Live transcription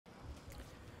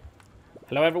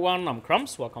Hello everyone, I'm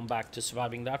Crumbs. Welcome back to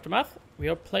Surviving the Aftermath. We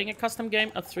are playing a custom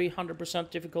game at 300%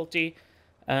 difficulty,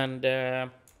 and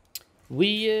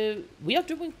we are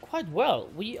doing quite well.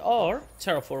 We are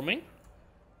terraforming.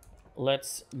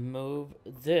 Let's move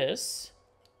this.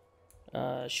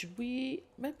 Should we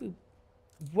maybe?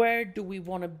 Where do we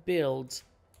want to build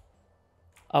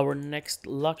our next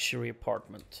luxury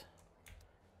apartment?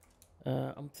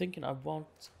 I'm thinking I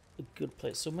want a good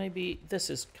place. So maybe this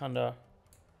is kind of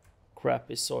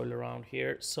crappy soil around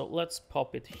here, so let's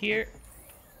pop it here,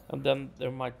 and then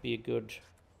there might be a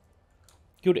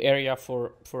good area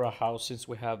for a house, since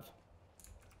we have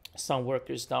some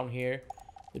workers down here.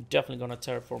 We're definitely gonna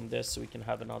terraform this so we can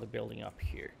have another building up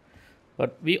here,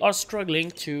 but we are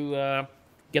struggling to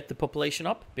get the population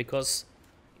up, because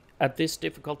at this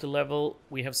difficulty level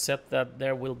we have set that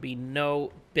there will be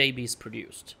no babies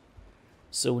produced,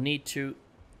 so we need to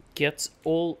get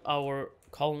all our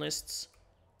colonists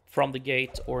from the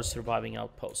gate or surviving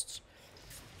outposts.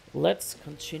 Let's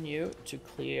continue to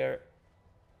clear.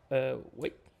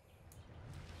 Wait.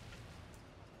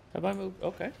 Have I moved?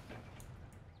 Okay.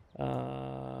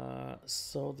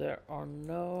 So there are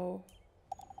no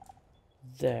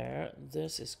there.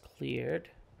 This is cleared.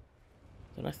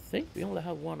 Then I think we only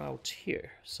have one out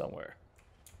here somewhere.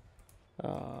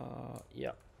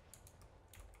 Yeah.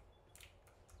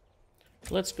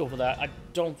 Let's go for that. I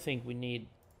don't think we need.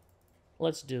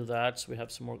 Let's do that, so we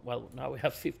have some more. Well, now we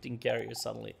have 15 carriers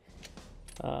suddenly.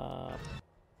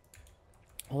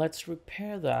 Let's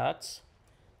repair that.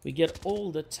 We get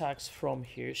all the tax from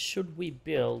here. Should we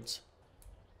build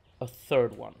a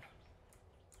third one?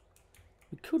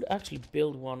 We could actually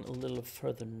build one a little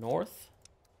further north,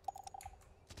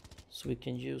 so we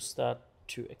can use that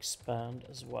to expand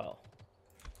as well.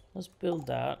 Let's build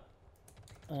that,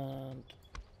 and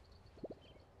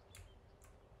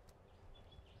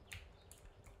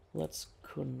let's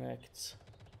connect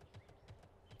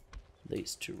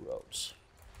these two roads.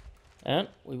 And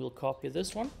we will copy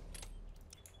this one.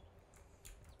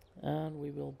 And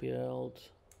we will build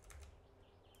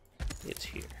it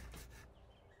here.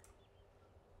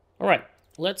 Alright,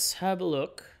 let's have a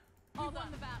look.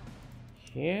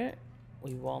 Here,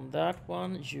 we want that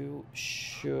one. You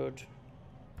should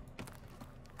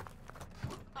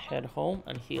head home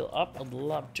and heal up. I'd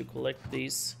love to collect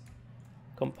these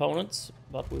components,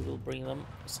 but we will bring them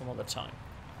some other time.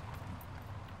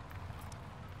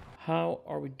 How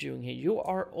are we doing here? You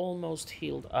are almost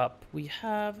healed up. We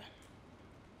have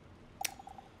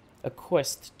a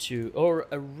quest to, or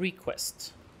a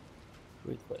request.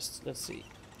 Let's see.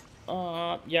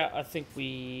 Yeah, I think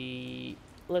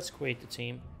let's create a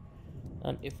team.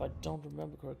 And if I don't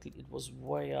remember correctly, it was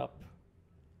way up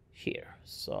here.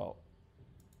 So,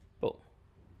 boom.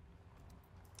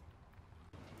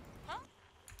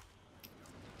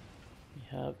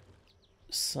 Have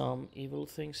some evil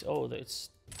things. Oh,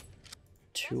 it's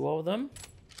two of them.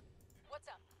 What's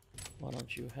up? Why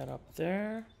don't you head up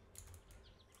there?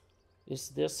 Is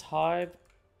this hive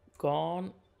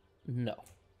gone? No.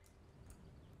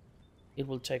 It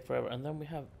will take forever. And then we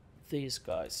have these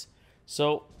guys.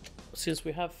 So since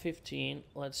we have 15,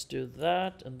 let's do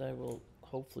that, and they will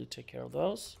hopefully take care of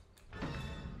those.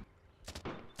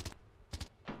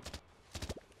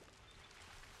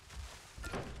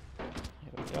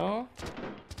 Go.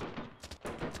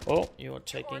 Oh, you are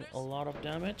taking a lot of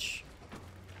damage.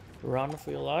 Run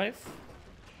for your life.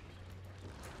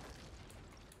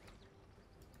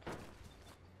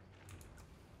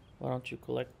 Why don't you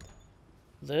collect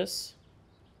this?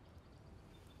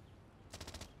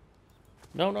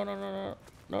 No. I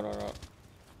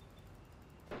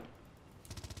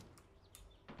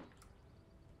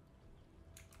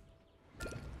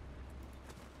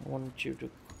want you to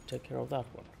take care of that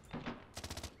one.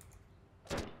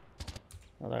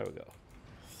 Oh, there we go.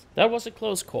 That was a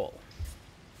close call.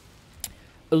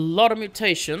 A lot of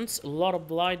mutations, a lot of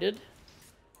blighted.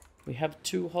 We have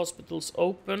 2 hospitals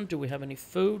open. Do we have any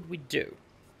food? We do.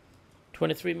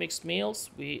 23 mixed meals.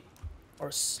 We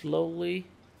are slowly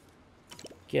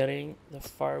getting the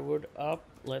firewood up.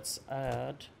 Let's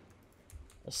add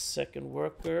a second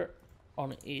worker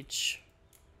on each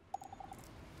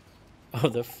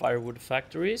of the firewood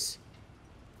factories.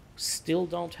 Still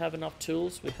don't have enough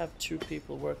tools. We have 2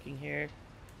 people working here.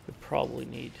 We probably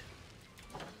need.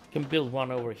 Can build one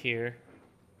over here,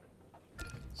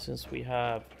 since we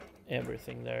have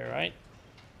everything there, right?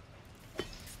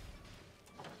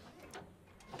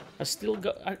 I still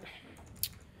got. I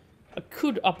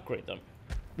could upgrade them.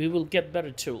 We will get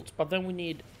better tools, but then we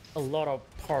need a lot of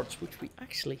parts, which we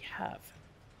actually have.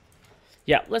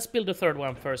 Yeah, let's build the third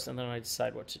one first, and then I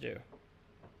decide what to do.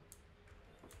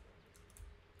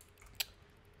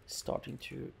 Starting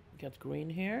to get green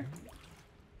here.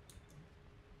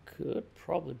 Could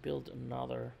probably build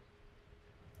another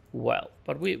well,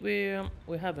 but we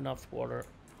have enough water.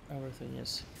 Everything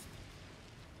is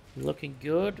looking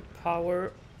good.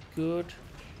 Power good.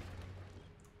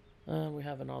 We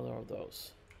have another of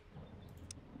those.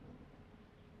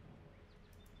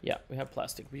 Yeah, we have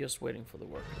plastic. We're just waiting for the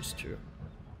workers to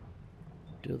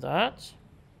do that.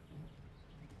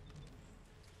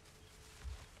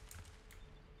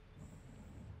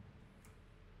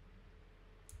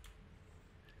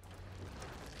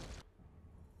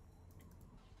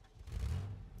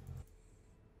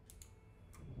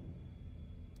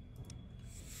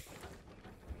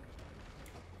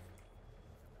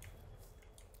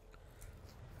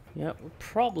 Yeah, we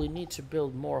probably need to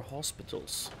build more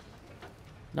hospitals.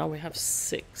 Now we have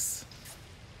 6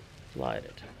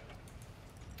 lighted.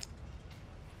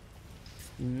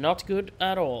 Not good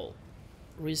at all.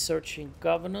 Researching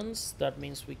governance, that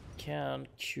means we can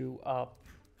queue up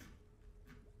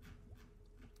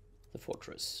the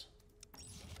fortress.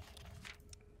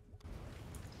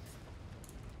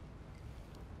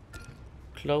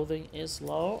 Clothing is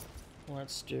low.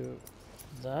 Let's do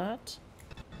that.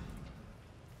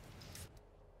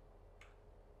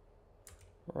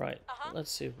 Right,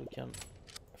 let's see if we can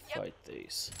fight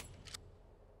these.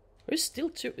 Are we still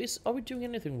too... Are we doing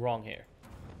anything wrong here?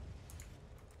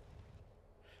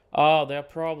 Oh, they're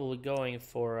probably going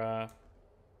for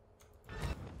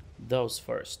those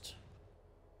first.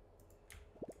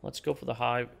 Let's go for the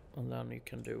hive, and then you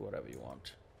can do whatever you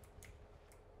want.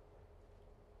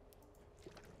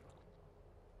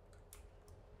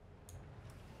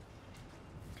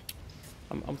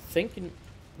 I'm thinking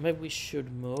maybe we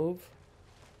should move.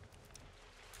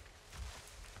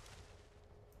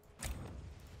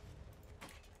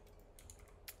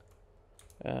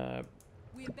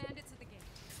 We have bandits at the gate.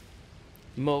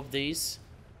 Move these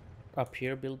up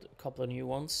here, build a couple of new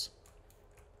ones.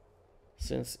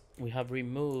 Since we have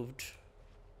removed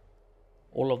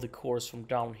all of the cores from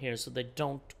down here, so they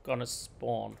don't gonna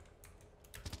spawn.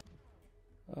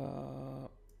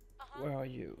 Where are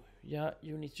you? Yeah,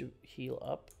 you need to heal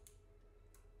up.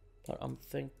 But I'm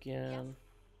thinking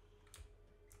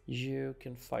you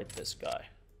can fight this guy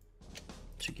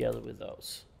together with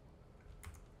those.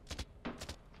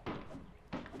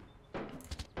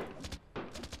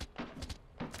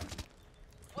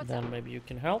 Then maybe you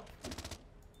can help.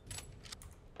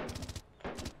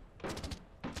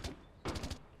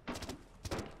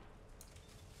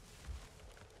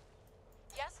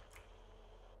 Yes.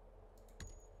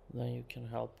 Then you can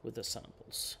help with the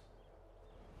samples.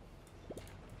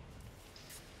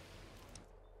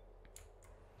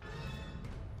 A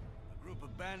group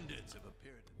of bandits have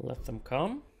appeared. Let them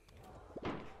come.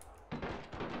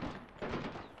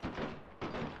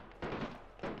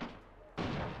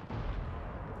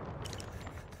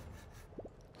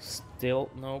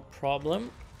 Still no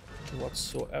problem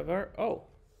whatsoever. Oh.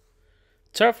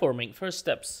 Terraforming. First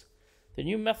steps. The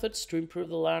new methods to improve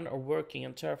the land are working,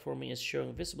 and terraforming is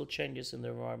showing visible changes in the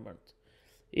environment.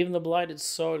 Even the blighted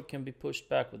soil can be pushed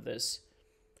back with this.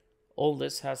 All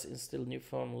this has instilled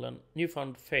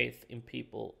newfound faith in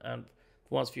people, and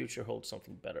for one's future holds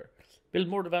something better. Build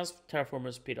more advanced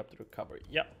terraformers, speed up the recovery.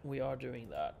 Yeah, we are doing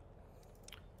that.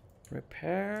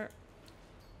 Repair.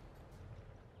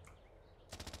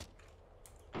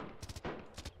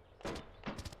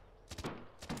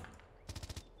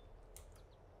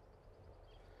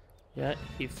 Yeah,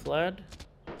 he fled.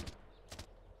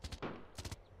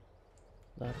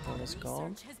 That one is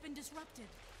gone. Has been disrupted.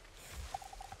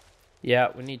 Yeah,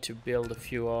 we need to build a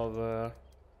few of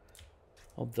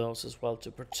those as well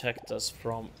to protect us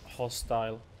from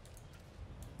hostile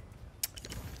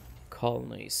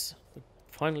colonies. We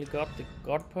finally got the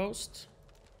guard post.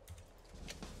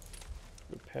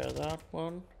 Repair that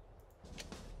one.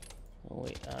 And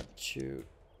we add 2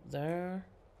 there.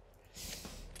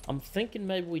 I'm thinking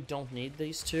maybe we don't need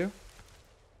these 2.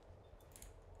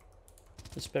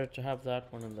 It's better to have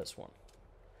that one and this one.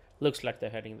 Looks like they're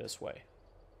heading this way.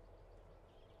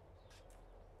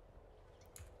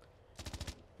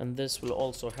 And this will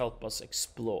also help us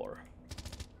explore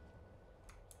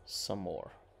some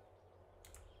more.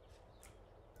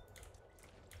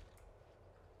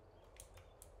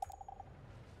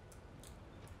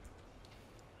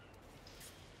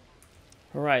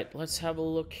 Alright, let's have a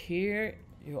look here.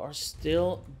 You are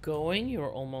still going,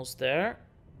 you're almost there.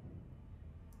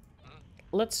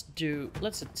 Let's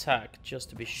attack just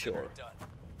to be sure.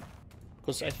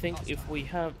 Because I think if we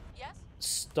have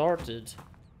started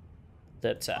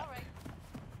the attack,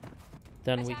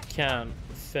 then we can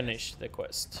finish the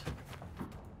quest.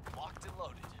 Locked and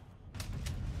loaded.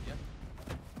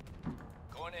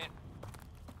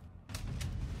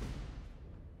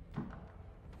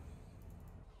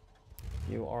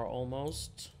 You are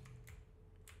almost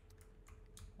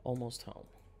home.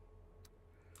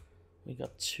 We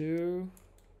got 2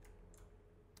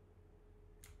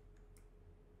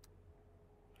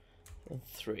 and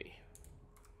 3.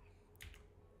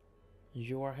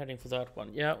 You are heading for that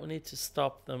one. Yeah, we need to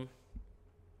stop them.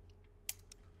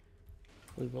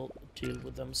 We will deal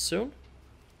with them soon.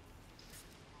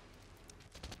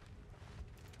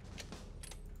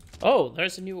 Oh,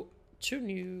 there's a new... 2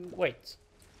 new... Wait.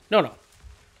 No.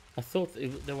 I thought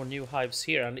there were new hives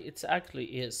here, and it actually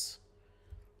is.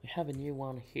 We have a new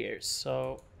one here,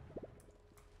 so...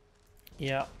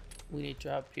 Yeah, we need to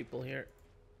have people here.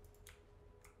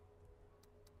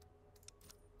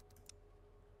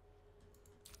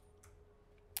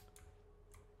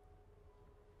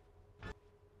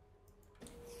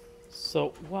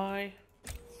 So why...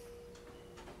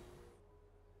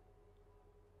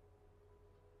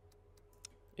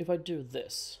 If I do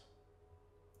this...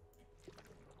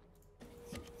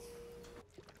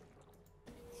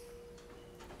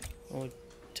 I'll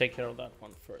take care of that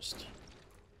one first.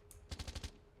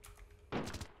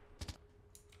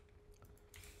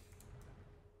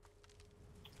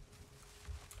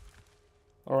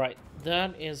 Alright,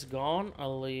 that is gone.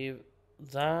 I'll leave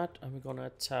that. I'm gonna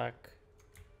attack.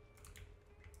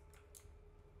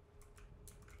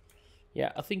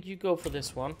 Yeah, I think you go for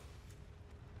this one.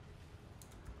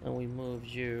 And we move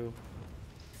you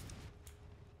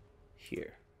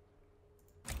here.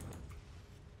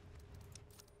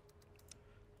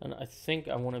 And I think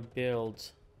I want to build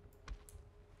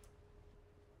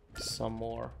some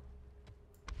more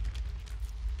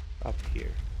up here.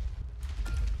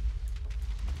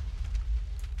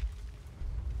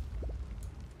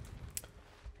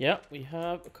 Yeah, we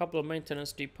have a couple of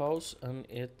maintenance depots, and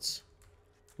it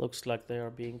looks like they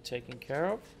are being taken care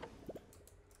of.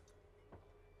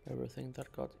 Everything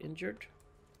that got injured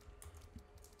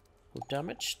or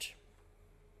damaged.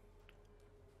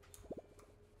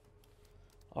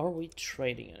 Are we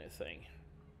trading anything?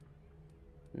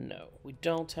 No, we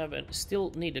don't have any.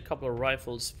 Still need a couple of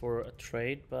rifles for a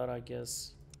trade, but I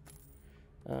guess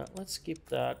let's skip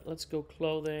that. Let's go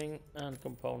clothing and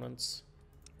components.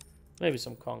 Maybe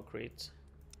some concrete.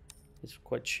 It's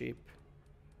quite cheap.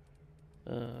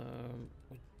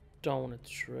 We don't want to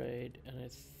trade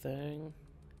anything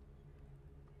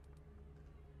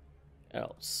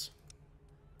else.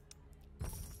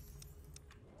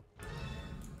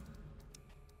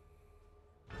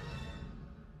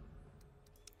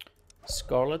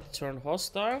 Scarlet turned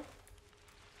hostile.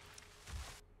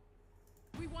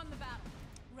 We won the battle.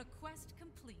 Request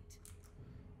complete.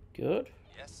 Good.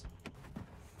 Yes.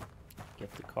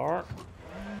 Get the car.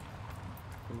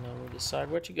 And then we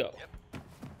decide where to go. Yep.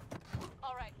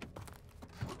 All right.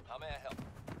 How may I help?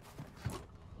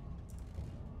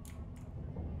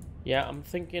 Yeah, I'm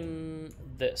thinking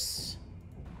this.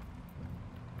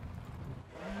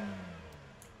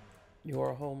 You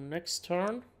are home next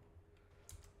turn.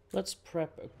 Let's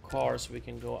prep a car so we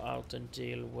can go out and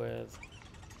deal with...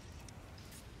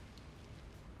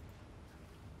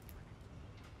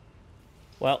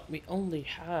 Well, we only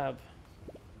have...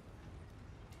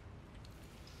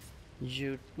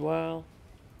 You... Well...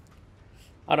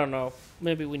 I don't know.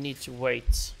 Maybe we need to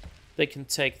wait. They can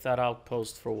take that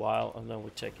outpost for a while and then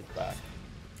we take it back.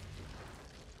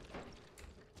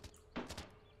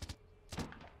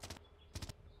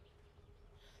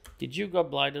 Did you got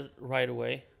blighted right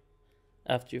away?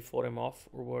 After you fought him off,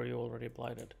 or were you already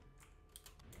blighted?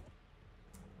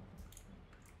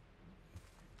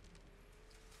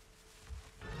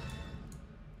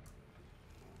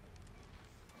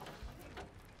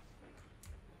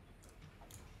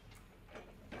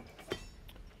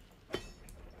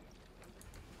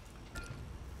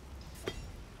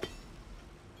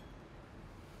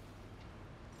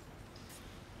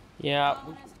 Yeah,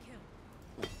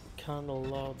 kind of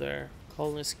low there.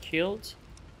 Colonists killed.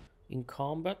 In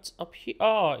combat up here.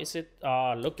 Oh, is it?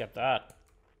 Ah, look at that.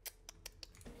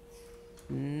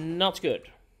 Not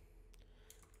good.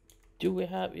 Do we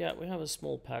have? Yeah, we have a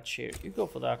small patch here. You go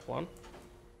for that one.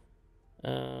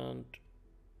 And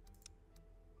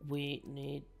we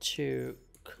need to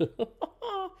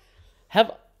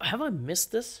have I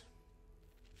missed this?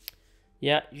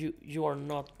 Yeah, you are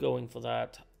not going for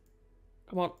that.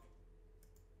 Come on.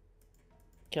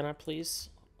 Can I please?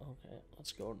 Okay,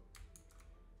 let's go.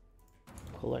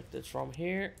 Collect it from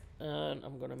here, and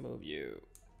I'm gonna move you.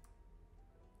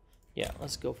 Yeah,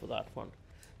 let's go for that one.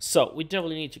 So we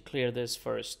definitely need to clear this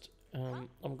first.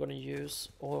 I'm gonna use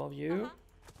all of you.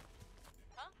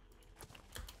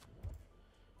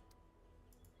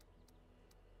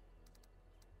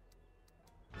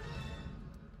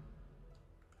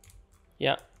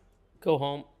 Yeah, go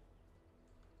home.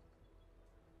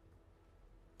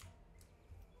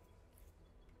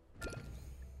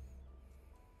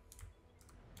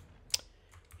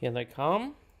 Here they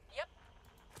come. Yep.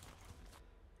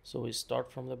 So we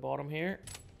start from the bottom here.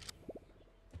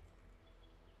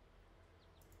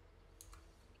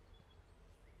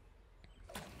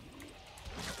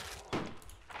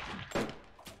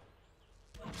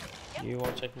 Yep. You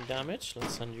are taking damage.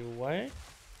 Let's send you away.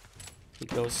 He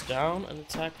goes down and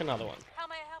attack another one. How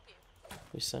may I help you?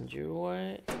 We send you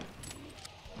away.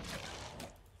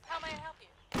 How may I help you?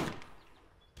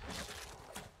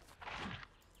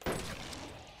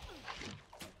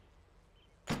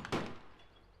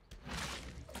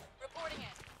 Reporting in.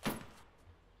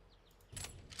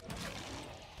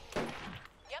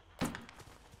 Yep.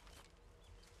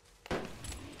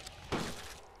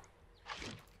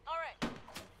 All right.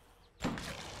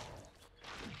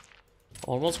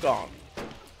 Almost gone.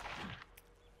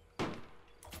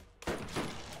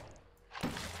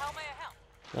 How may I help?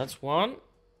 That's one.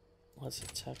 Let's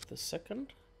attack the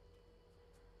second.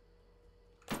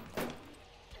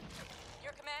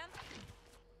 Your command?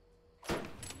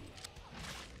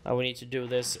 Now we need to do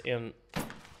this in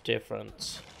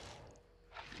different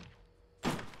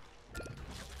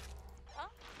Huh?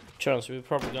 turns. We're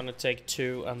probably gonna take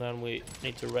 2 and then we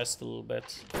need to rest a little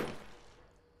bit.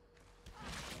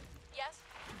 Yes.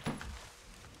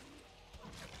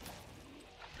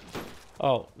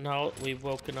 Oh, now we've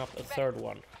woken up a third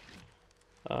one.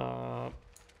 Huh?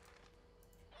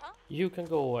 You can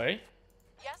go away.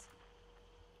 Yes.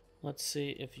 Let's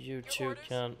see if you two orders?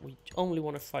 can. We only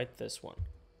want to fight this one.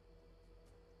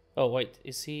 Oh, wait,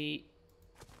 is he.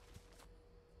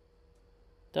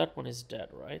 That one is dead,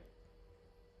 right?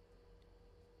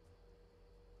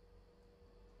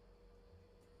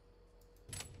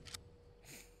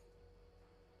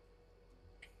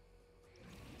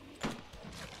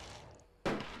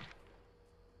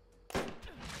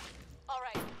 All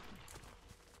right.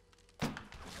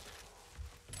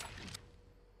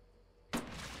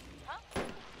 Huh?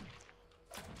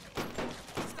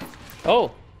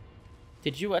 Oh!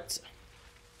 Did you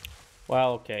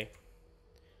Well, okay.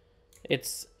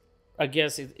 It's... I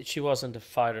guess she wasn't a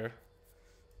fighter.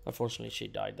 Unfortunately, she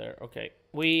died there. Okay.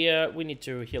 We need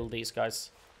to heal these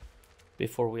guys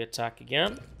before we attack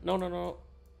again. No, no, no.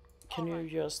 Can you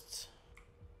just...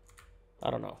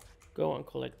 I don't know. Go and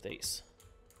collect these.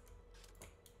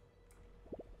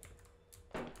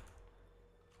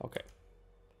 Okay.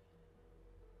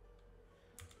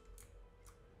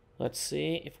 Let's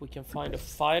see if we can find a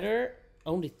fighter.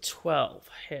 Only 12.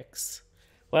 Hex.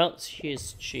 Well,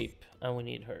 she's cheap and we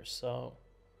need her, so...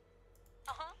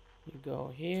 Uh-huh. You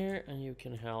go here and you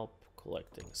can help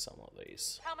collecting some of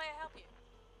these. How may I help you?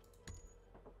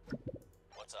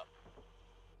 What's up?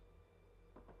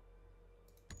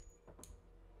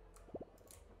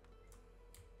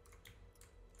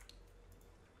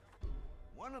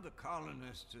 One of the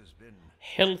colonists has been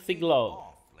Healthy glow.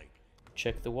 off lately.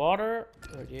 Check the water.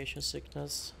 Radiation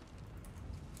sickness.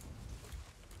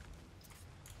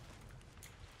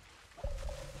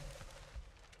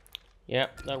 Yeah,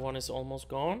 that one is almost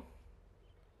gone.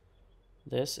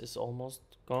 This is almost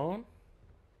gone.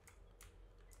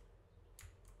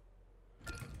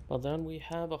 But then we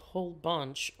have a whole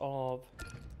bunch of...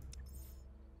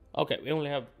 Okay, we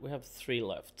have 3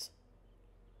 left.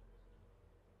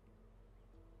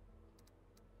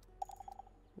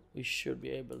 We should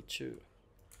be able to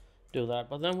do that.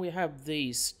 But then we have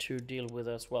these to deal with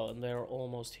as well, and they're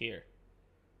almost here.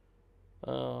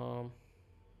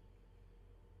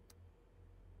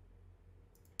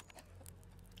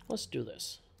 Let's do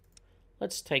this.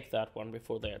 Let's take that one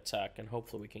before they attack, and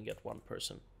hopefully we can get one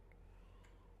person.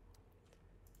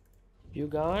 You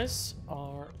guys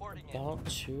are Reporting in. about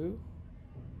to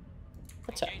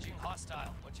attack. Engaging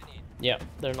hostile. What you need? Yeah,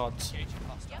 they're not Engaging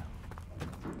hostile.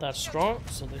 that strong,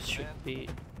 so this should be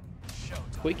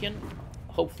Showtime. quick and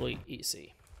hopefully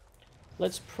easy.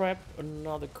 Let's prep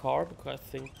another car because I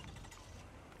think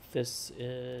this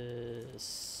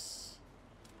is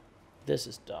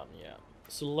done. Yeah.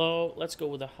 So low. Let's go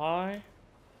with a high,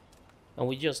 and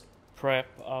we just prep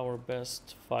our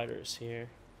best fighters here.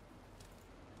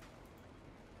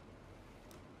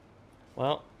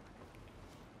 Well,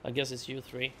 I guess it's you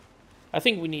 3. I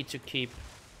think we need to keep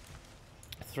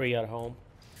 3 at home.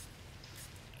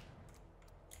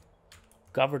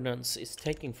 Governance is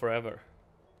taking forever.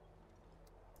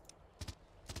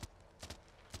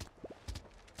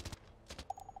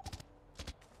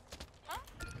 Huh?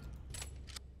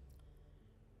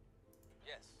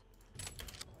 Yes.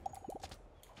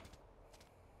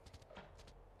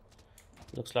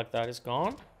 Looks like that is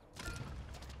gone.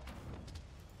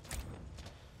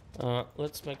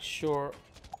 Let's make sure.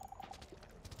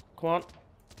 Come on.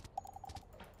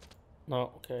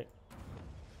 No, okay.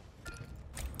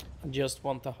 I just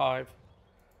want the hive.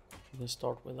 Let's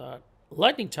start with that.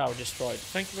 Lightning tower destroyed.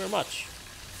 Thank you very much.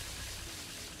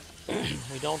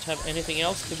 We don't have anything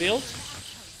else to build.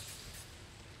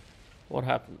 What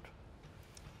happened?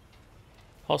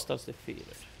 Hostiles defeated.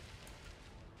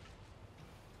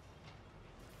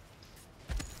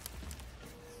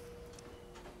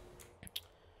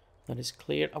 That is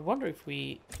clear. I wonder if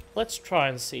we... Let's try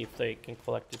and see if they can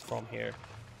collect it from here.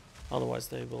 Otherwise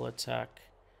they will attack.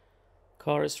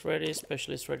 Car is ready.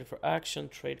 Specialist ready for action.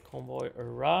 Trade convoy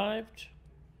arrived.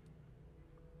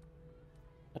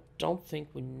 I don't think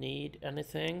we need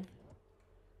anything.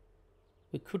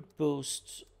 We could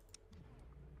boost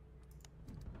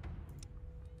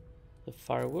the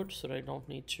firewood so they don't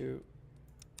need to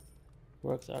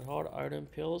work that hard. Iron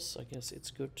pills, I guess it's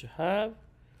good to have.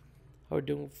 How are we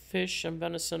doing fish and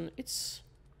venison? It's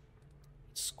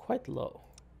quite low.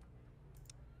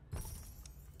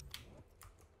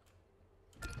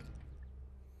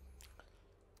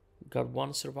 Got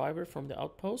one survivor from the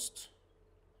outpost.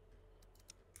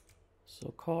 So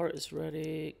car is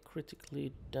ready,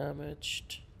 critically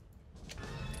damaged.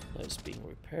 That is being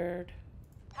repaired.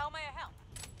 How may I help?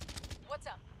 What's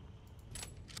up?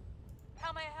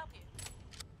 How may I help you?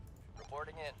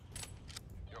 Reporting in.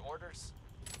 Your orders?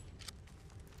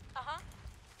 Uh-huh.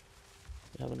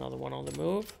 We have another one on the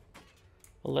move.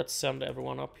 Well, let's send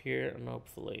everyone up here and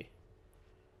hopefully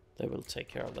they will take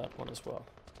care of that one as well.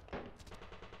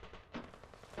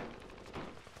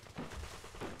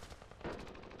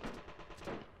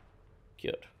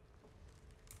 Good.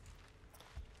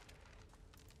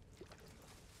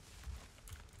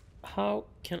 How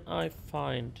can I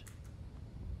find...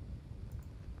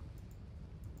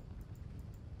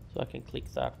 So I can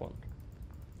click that one.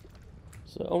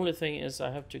 So the only thing is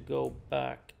I have to go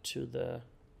back to the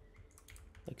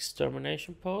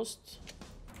extermination post,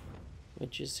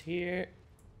 which is here.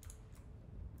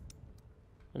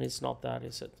 And it's not that,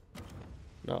 is it?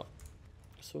 No.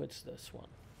 So it's this one.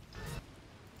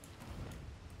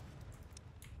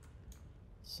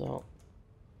 So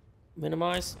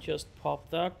minimize, just pop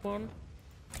that one.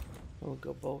 We'll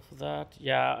go both of that.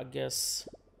 Yeah, I guess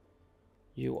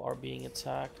you are being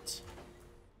attacked.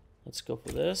 Let's go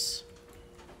for this.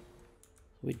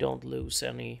 We don't lose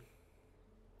any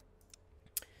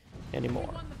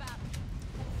anymore.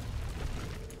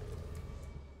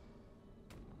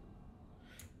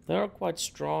 They are quite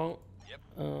strong.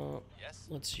 Yep. Yes.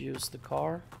 Let's use the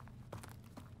car.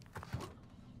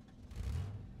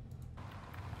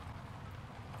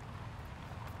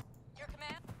 Your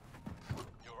command?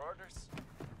 Your orders?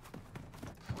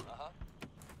 Uh-huh.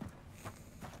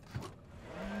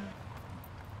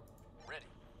 Ready.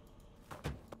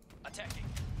 Attacking.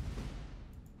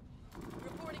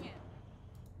 Reporting in.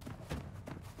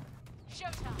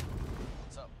 Showtime.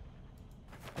 What's up?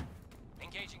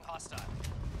 Engaging hostile.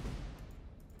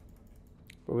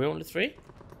 Were we only 3?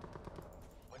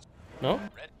 Which... No?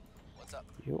 Ready. What's up?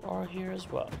 You are here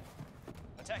as well.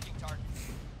 Attacking target.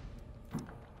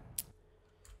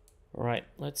 Right,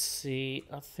 let's see.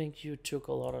 I think you took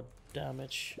a lot of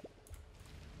damage.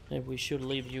 Maybe we should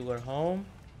leave you at home.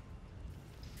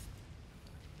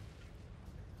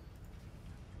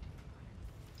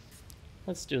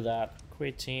 Let's do that.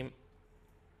 Create team.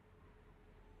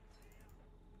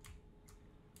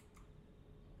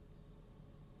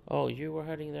 Oh, you were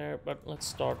heading there, but let's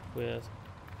start with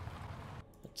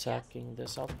attacking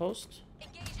this outpost.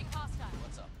 Engaging hostile.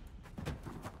 What's up?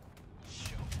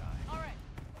 Showtime. All right.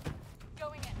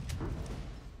 Going in.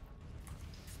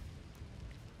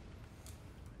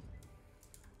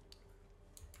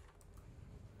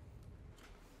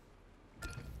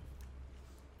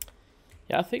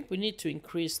 Yeah, I think we need to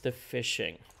increase the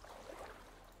fishing.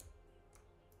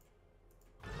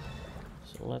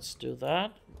 So let's do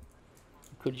that.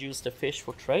 We could use the fish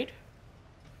for trade.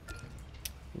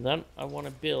 And then I want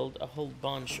to build a whole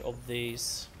bunch of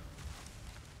these.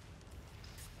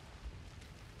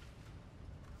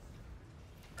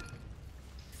 We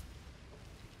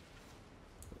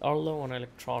are low on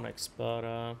electronics,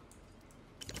 but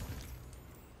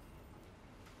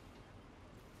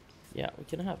yeah, we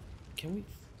can have. Can we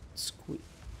squeeze?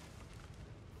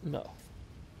 No.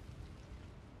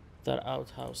 That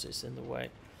outhouse is in the way.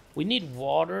 We need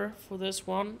water for this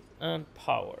one and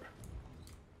power.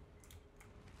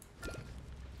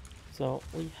 So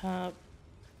we have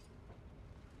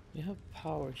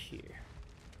power here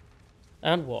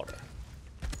and water.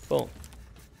 Boom.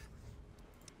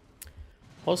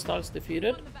 Hostiles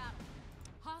defeated. Won the battle.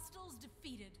 Hostiles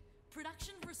defeated.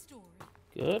 Production restored.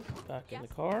 Good. Back in the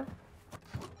car.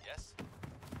 Yes.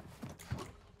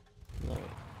 Now we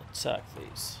attack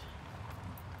these.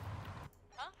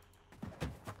 Huh?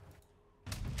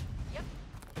 Yep.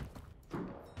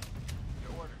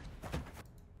 Your order.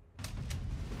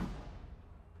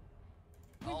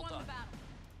 We All won done. the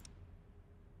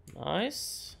battle.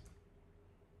 Nice.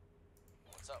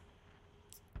 What's up?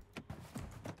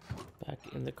 Back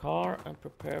in the car and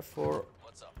prepare for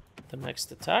What's up? the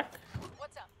next attack.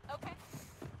 What's up? Okay.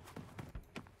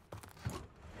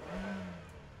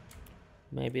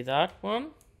 Maybe that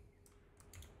one.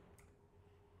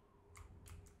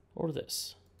 Or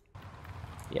this.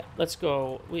 Yeah, let's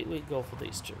go. We go for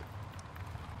these two.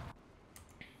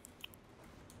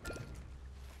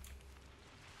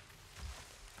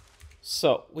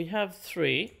 So, we have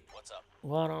 3. What's up?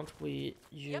 Why don't we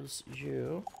use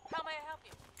you How may I help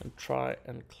you? and try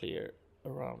and clear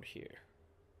around here.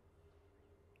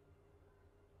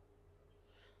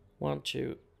 1,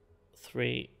 2,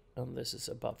 3, and this is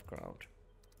above ground.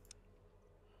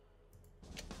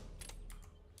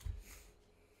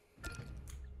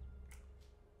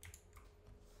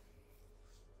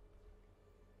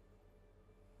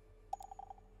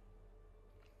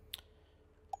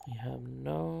 We have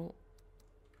no...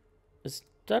 Is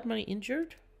that many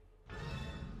injured?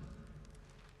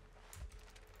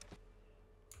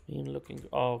 Been looking...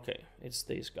 Oh, okay. It's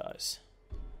these guys.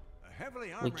 A heavily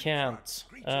We armored can't. truck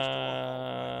screeches to a halt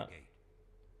by the gate.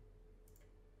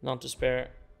 None to spare.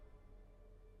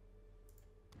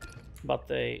 But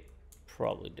they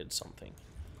probably did something.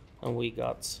 And we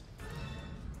got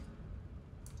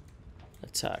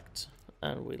attacked.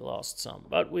 And we lost some.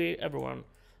 But everyone...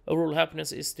 Overall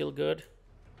happiness is still good.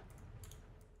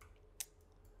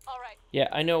 All right. Yeah,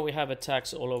 I know we have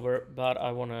attacks all over, but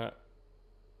I want to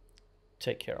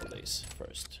take care of these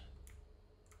first.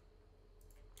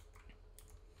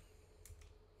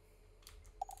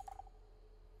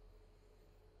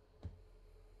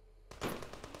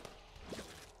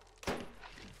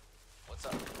 What's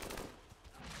up?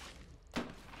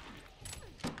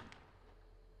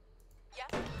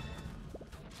 Yes.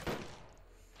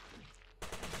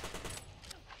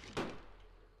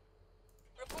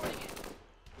 Reporting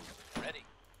it. Ready.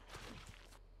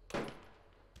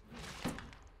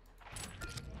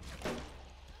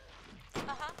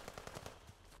 Uh-huh.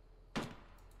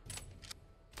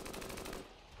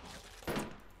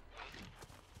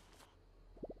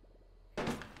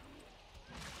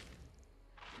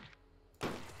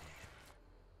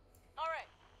 All right.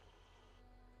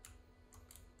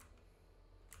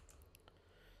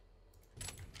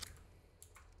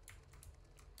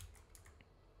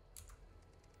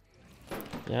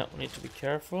 Yeah, we need to be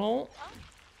careful. Huh?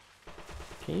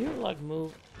 Can you, like,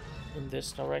 move in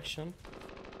this direction?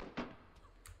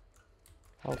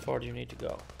 How far do you need to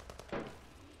go?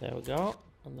 There we go.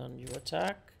 And then you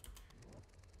attack.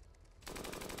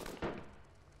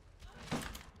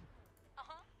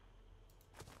 Uh-huh.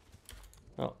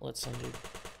 Oh, let's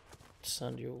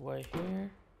send you away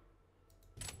here.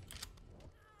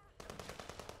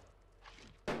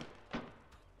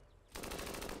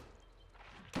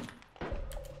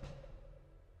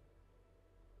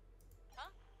 Huh?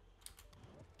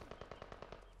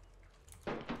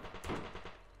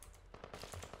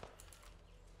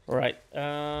 All right.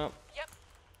 Yep.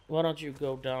 Why don't you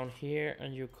go down here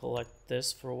and you collect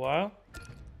this for a while?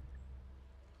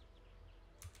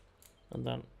 And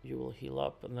then you will heal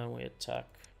up and then we attack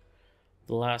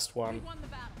the last We one. won the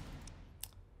battle.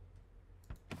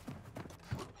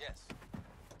 Yes.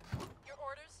 Your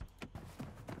orders?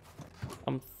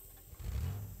 I'm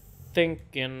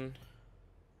thinking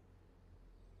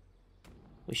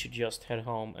we should just head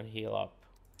home and heal up.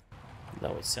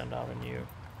 Then we send out a new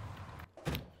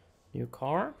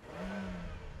car.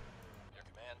 Your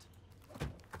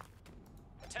command.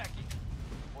 Attacking.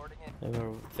 Reporting in. They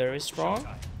were very strong, Showtime.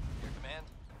 Your command.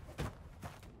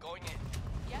 Going in.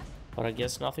 Yes. but I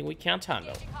guess nothing we can't handle.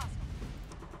 Engaging hostile.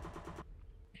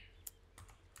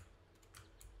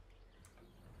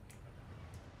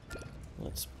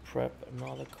 Let's prep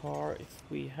another car if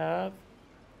we have.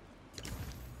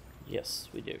 Yes,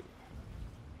 we do.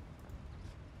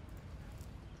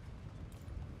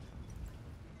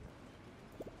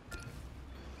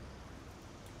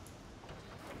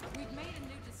 We've made a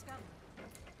new discovery.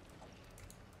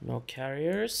 No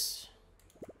carriers.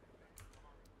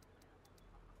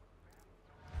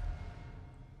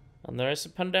 And there is a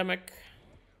pandemic.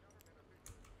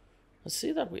 I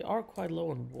see that we are quite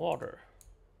low in water.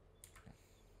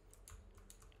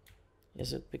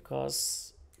 Is it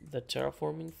because the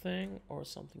terraforming thing or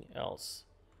something else?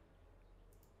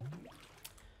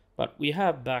 But we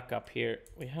have backup here.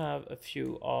 We have a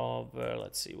few of,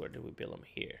 let's see, where do we build them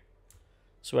here?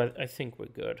 So I think we're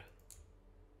good.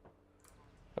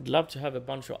 I'd love to have a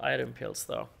bunch of item pills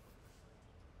though.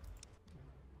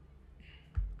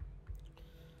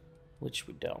 Which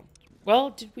we don't. Well,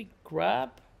 did we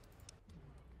grab?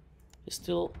 It's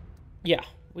still, yeah,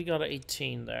 we got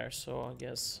 18 there, so I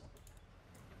guess.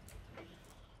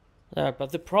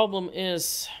 But the problem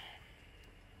is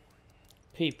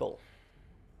people.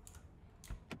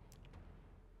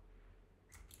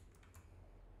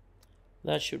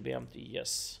 That should be empty,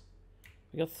 yes.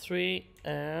 We got 3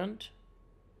 and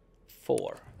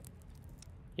 4.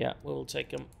 Yeah, we will take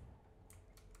them.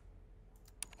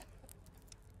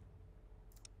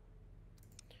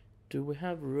 Do we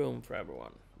have room for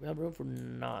everyone? We have room for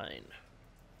 9.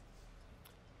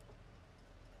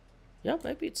 Yeah,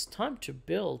 maybe it's time to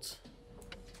build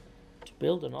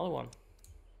another one.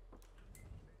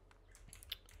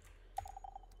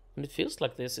 And it feels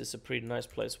like this is a pretty nice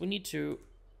place. We need to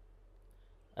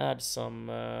add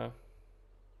some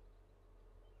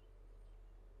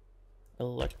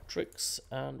electrics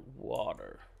and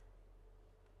water.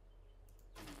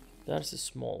 That's a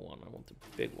small one. I want the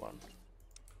big one.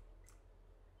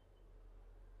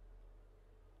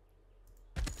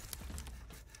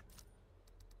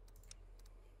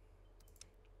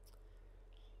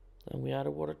 Then we add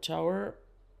a water tower.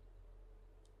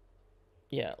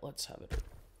 Yeah, let's have it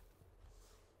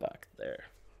back there.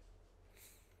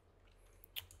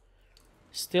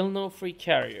 Still no free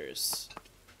carriers.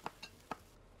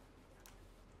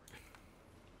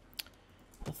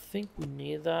 I think we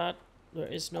need that. There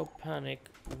is no panic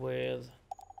with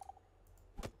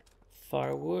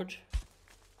firewood.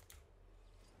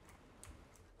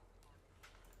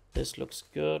 This looks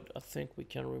good. I think we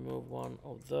can remove one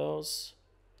of those.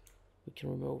 We can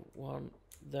remove one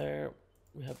there.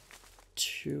 We have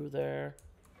 2 there.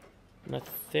 And I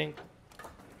think,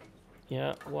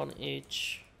 yeah, 1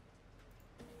 each.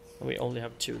 And we only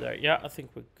have 2 there. Yeah, I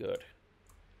think we're good.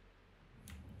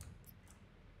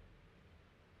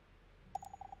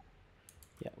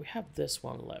 Yeah, we have this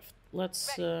one left.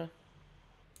 Let's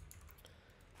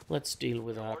deal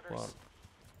with that one.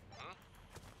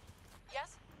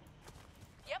 Yes?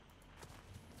 Yep.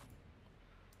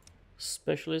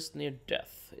 Specialist near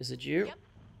death. Is it you? Yep.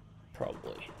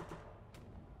 Probably.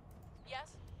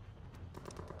 Yes?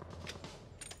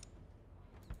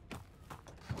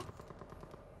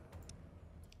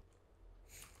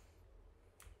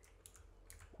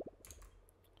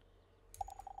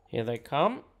 Here they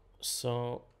come.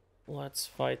 So let's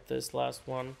fight this last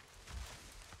one.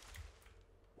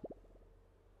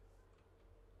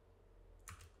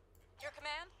 Your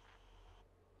command?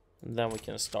 And then we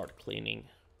can start cleaning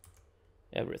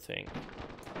everything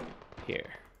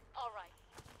here. All right.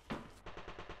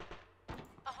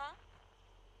 Uh-huh.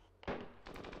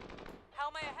 How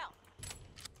may I help?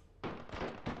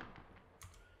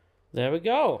 There we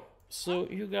go. So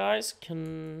you guys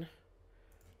can...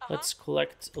 Uh-huh. Let's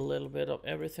collect a little bit of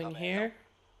everything here.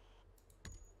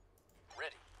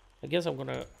 Ready. I guess I'm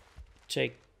gonna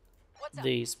take What's up?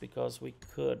 these because we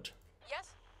could Yes?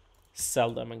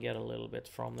 sell them and get a little bit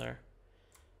from there.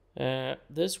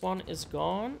 This one is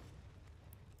gone.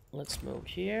 Let's move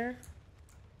here.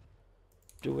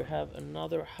 Do we have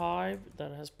another hive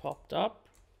that has popped up?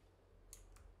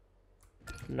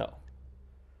 No.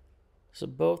 So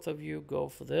both of you go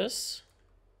for this.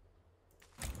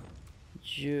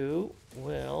 You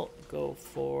will go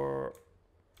for...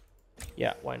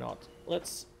 Yeah, why not?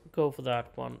 Let's go for that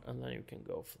one, and then you can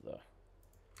go for the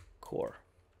core.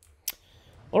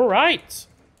 All right.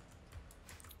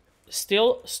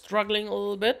 Still struggling a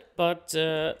little bit, but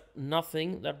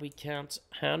nothing that we can't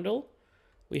handle.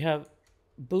 We have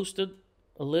boosted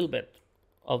a little bit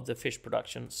of the fish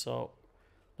production, so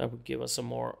that would give us some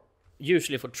more,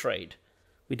 usually for trade.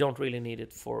 We don't really need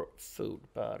it for food,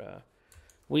 but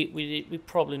we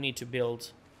probably need to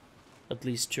build at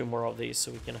least 2 more of these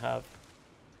so we can have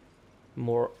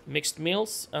more mixed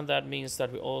meals, and that means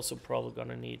that we're also probably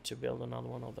gonna need to build another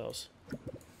one of those.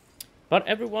 But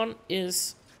everyone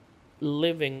is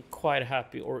living quite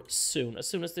happy, or soon. As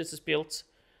soon as this is built,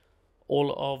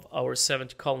 all of our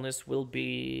 70 colonists will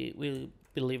be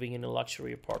living in a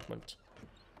luxury apartment,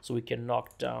 so we can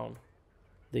knock down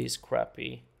these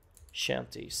crappy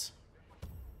shanties.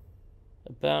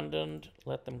 Abandoned,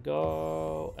 let them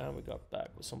go, and we got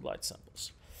back with some blight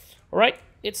samples. All right,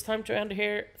 it's time to end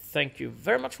here. Thank you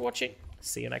very much for watching.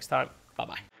 See you next time. Bye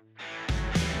bye.